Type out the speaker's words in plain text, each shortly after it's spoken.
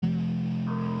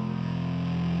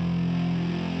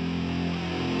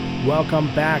Welcome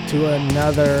back to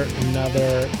another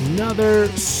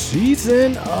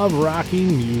season of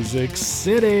Rocking Music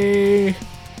City.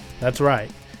 That's right.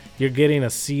 You're getting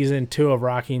a season 2 of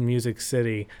Rocking Music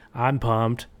City. I'm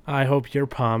pumped. I hope you're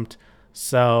pumped.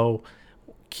 So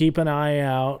keep an eye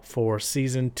out for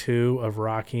season 2 of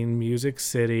Rocking Music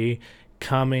City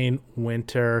coming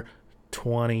winter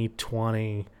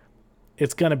 2020.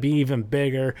 It's going to be even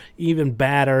bigger, even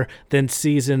badder than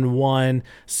season 1.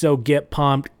 So get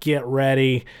pumped, get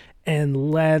ready,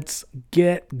 and let's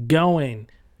get going.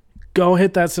 Go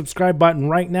hit that subscribe button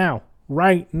right now.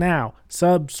 Right now.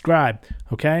 Subscribe,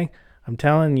 okay? I'm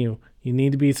telling you, you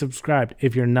need to be subscribed.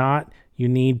 If you're not, you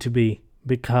need to be,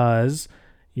 because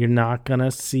you're not going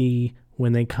to see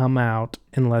when they come out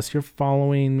unless you're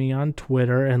following me on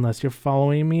Twitter, unless you're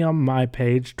following me on my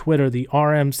page, Twitter, the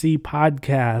RMC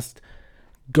Podcast.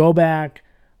 Go back,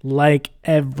 like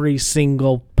every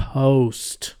single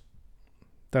post.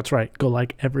 That's right. Go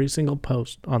like every single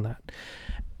post on that.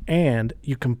 And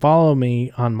you can follow me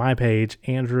on my page,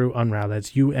 Andrew Unrau.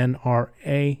 That's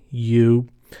UNRAU,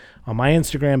 on my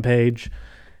Instagram page.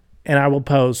 And I will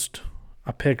post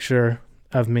a picture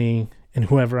of me and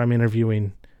whoever I'm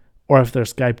interviewing. Or if they're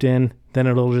Skyped in, then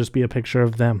it'll just be a picture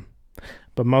of them.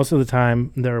 But most of the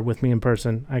time, they're with me in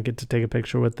person. I get to take a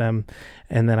picture with them,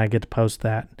 and then I get to post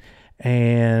that.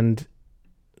 And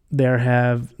there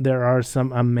are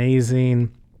some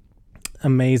amazing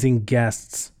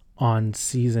guests on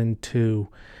season 2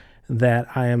 that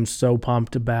I am so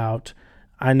pumped about.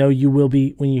 I know you will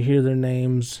be when you hear their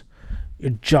names.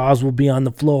 Your jaws will be on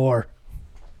the floor.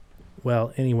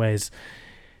 Well, anyways,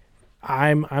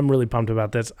 I'm really pumped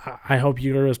about this. I hope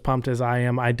you're as pumped as I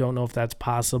am. I don't know if that's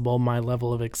possible. My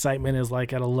level of excitement is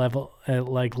like at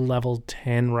level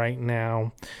 10 right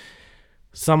now.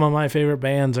 Some of my favorite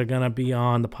bands are going to be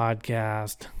on the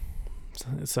podcast.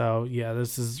 So yeah,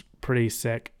 this is pretty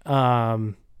sick.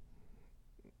 And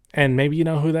maybe you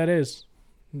know who that is.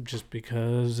 Just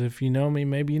because if you know me,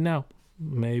 maybe you know.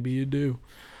 Maybe you do.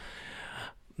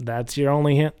 That's your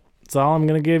only hint. That's all I'm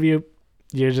going to give you.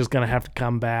 You're just going to have to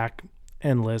come back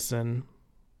and listen.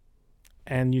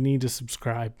 And you need to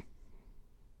subscribe.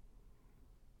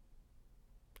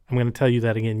 I'm going to tell you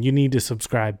that again. You need to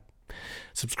subscribe.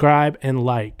 Subscribe and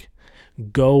like.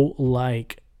 Go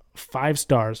like. 5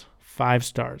 stars. 5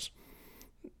 stars.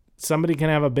 Somebody can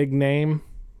have a big name,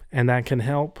 and that can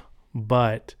help.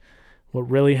 But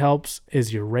what really helps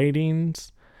is your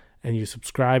ratings and you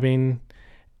subscribing.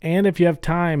 And if you have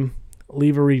time,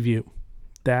 leave a review.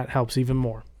 That helps even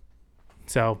more.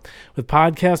 So with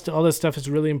podcasts, all this stuff is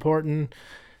really important.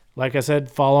 Like I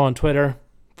said, follow on Twitter,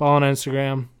 follow on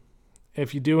Instagram.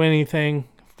 If you do anything,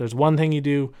 if there's one thing you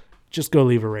do, just go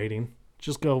leave a rating.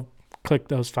 Just go click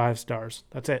those 5 stars.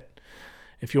 That's it.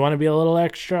 If you want to be a little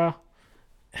extra,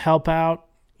 help out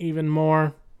even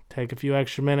more, take a few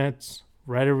extra minutes,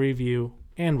 write a review,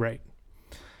 and rate.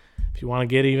 If you want to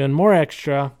get even more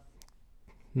extra,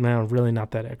 no, really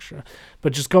not that extra.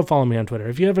 But just go follow me on Twitter.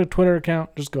 If you have a Twitter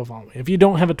account, just go follow me. If you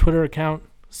don't have a Twitter account,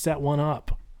 set one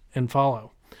up and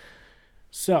follow.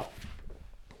 So,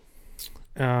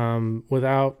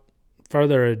 without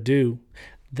further ado,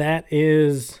 that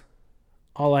is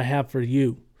all I have for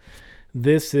you.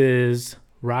 This is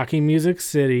Rocking Music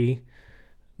City,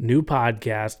 new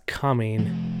podcast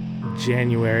coming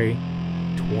January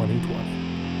 2020.